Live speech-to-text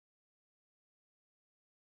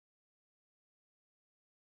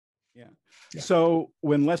Yeah. Yeah. So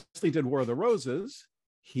when Leslie did War of the Roses,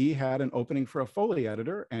 he had an opening for a Foley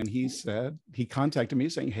editor, and he contacted me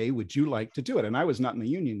saying, hey, would you like to do it? And I was not in the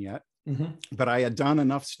union yet, but I had done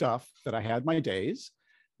enough stuff that I had my days.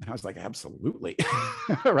 And I was like, absolutely.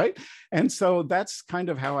 Right. And so that's kind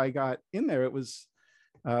of how I got in there. It was,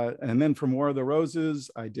 and then from War of the Roses,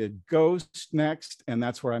 I did Ghost next. And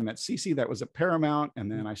that's where I met Cece. That was at Paramount.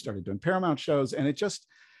 And then I started doing Paramount shows. And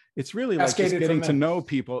it's really like just getting to know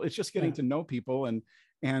people. It's just getting to know people.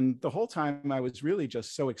 And the whole time I was really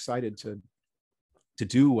just so excited to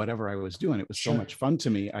do whatever I was doing. It was so much fun to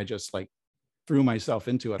me. I just like threw myself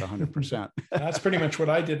into it 100%. That's pretty much what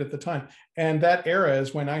I did at the time. And that era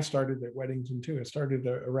is when I started at Weddington too. It started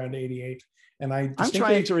around 88. And I'm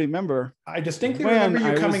trying to remember. I distinctly remember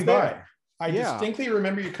you coming by. I distinctly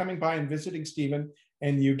remember you coming by and visiting Stephen,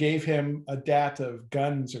 and you gave him a DAT of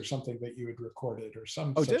Guns or something that you had recorded or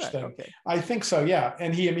some such thing. Okay. I think so, yeah.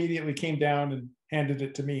 And he immediately came down and handed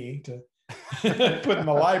it to me to put in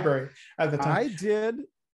the library at the time.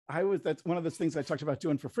 That's one of those things I talked about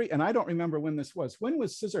doing for free. And I don't remember when this was. When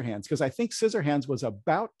was Scissorhands? Because I think Scissorhands was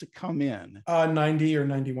about to come in. 90 or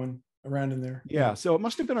 91, around in there. Yeah. So it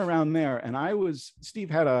must have been around there. And Steve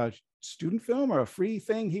had a student film or a free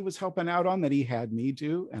thing he was helping out on that he had me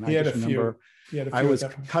do. And I just remember I was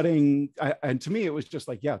cutting. And to me, it was just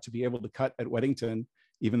like, to be able to cut at Weddington,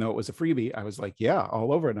 even though it was a freebie, I was like,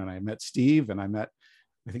 all over it. And I met Steve, and I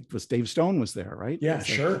think it was Dave Stone was there, right? Yeah,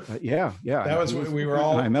 sure. Yeah. That was what we were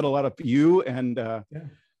all. I met a lot of you, and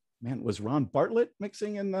man, was Ron Bartlett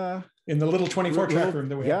mixing in the little 24 track room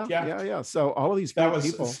that we had? Yeah. So all of these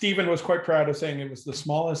people. Stephen was quite proud of saying it was the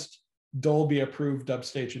smallest Dolby approved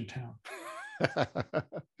upstage in town.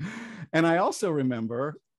 And I also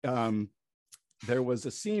remember there was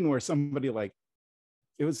a scene where somebody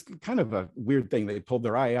it was kind of a weird thing. They pulled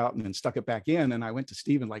their eye out and then stuck it back in. And I went to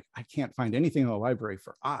Stephen I can't find anything in the librry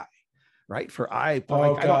for eye, right? For eye. I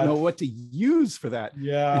don't know what to use for that.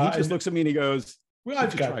 Yeah. And he just looks at me and he goes, well,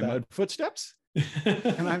 I've got try Mud Footsteps.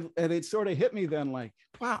 and it sort of hit me then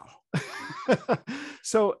wow.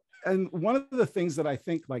 So, and one of the things that I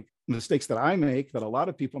think mistakes that I make that a lot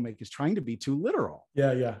of people make is trying to be too literal.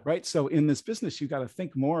 Yeah. Right. So in this business, you got to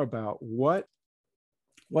think more about what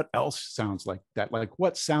else sounds like that,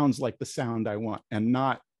 what sounds like the sound I want, and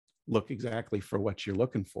not look exactly for what you're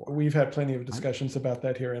looking for. We've had plenty of discussions about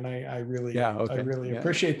that here, and I really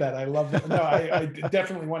appreciate that. I love that. No, I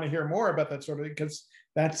definitely want to hear more about that sort of thing, because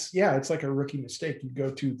it's like a rookie mistake. You go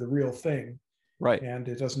to the real thing, right? And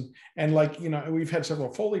it doesn't. And we've had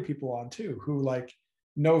several Foley people on too who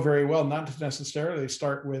know very well not to necessarily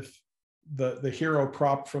start with the hero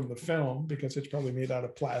prop from the film, because it's probably made out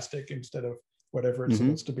of plastic instead of whatever it's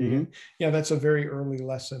supposed to be. Mm-hmm. That's a very early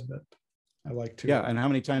lesson that I like to. Yeah, and how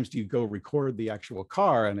many times do you go record the actual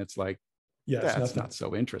car and it's that's not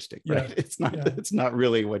so interesting, right? Yeah. It's not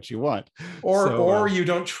really what you want. Or you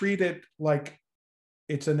don't treat it like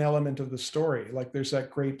it's an element of the story. There's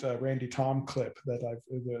that great Randy Tom clip that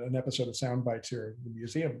an episode of Soundbites here in the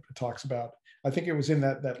museum talks about. I think it was in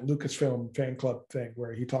that Lucasfilm fan club thing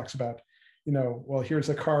where he talks about, well, here's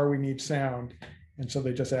a car, we need sound. And so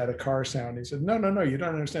they just add a car sound. He said, no, you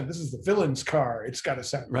don't understand. This is the villain's car. It's got to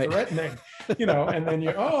sound threatening, and then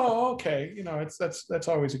okay. That's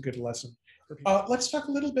always a good lesson. Let's talk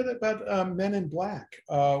a little bit about Men in Black.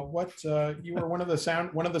 You were one of the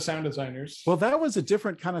sound designers. Well, that was a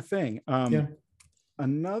different kind of thing.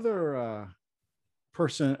 Another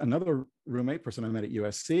roommate person I met at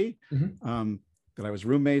USC that I was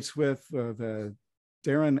roommates with, the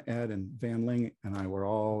Darren, Ed, and Van Ling and I were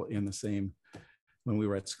all in the same, when we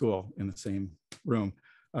were at school, in the same room,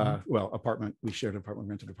 apartment. We shared an apartment,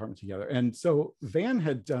 rented an apartment together. And so Van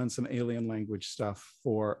had done some alien language stuff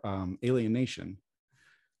for Alien Nation.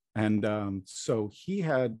 And so he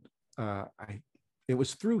had, it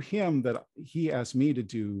was through him that he asked me to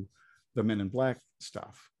do the Men in Black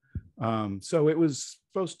stuff. So it was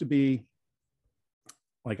supposed to be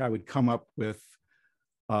I would come up with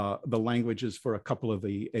the languages for a couple of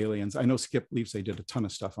the aliens. I know Skip Leafsay did a ton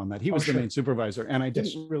of stuff on that. He was the main supervisor, and I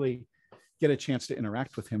didn't really get a chance to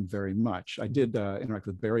interact with him very much. I did interact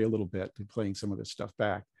with Barry a little bit, playing some of this stuff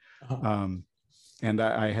back. And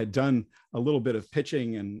I had done a little bit of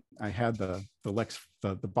pitching, and I had the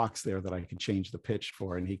box there that I could change the pitch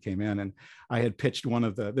for. And he came in, and I had pitched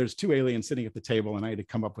there's two aliens sitting at the table, and I had to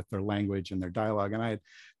come up with their language and their dialogue. And I had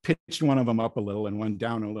pitched one of them up a little and one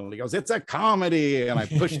down a little. He goes, "It's a comedy." And I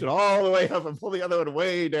pushed it all the way up and pulled the other one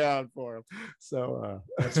way down for him. So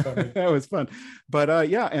that's funny. That was fun. But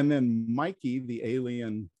and then Mikey, the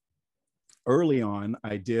alien, early on,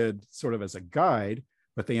 I did sort of as a guide.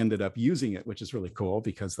 but they ended up using it, which is really cool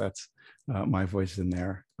because that's my voice in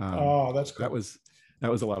there. Oh, that's cool.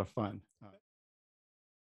 That was a lot of fun.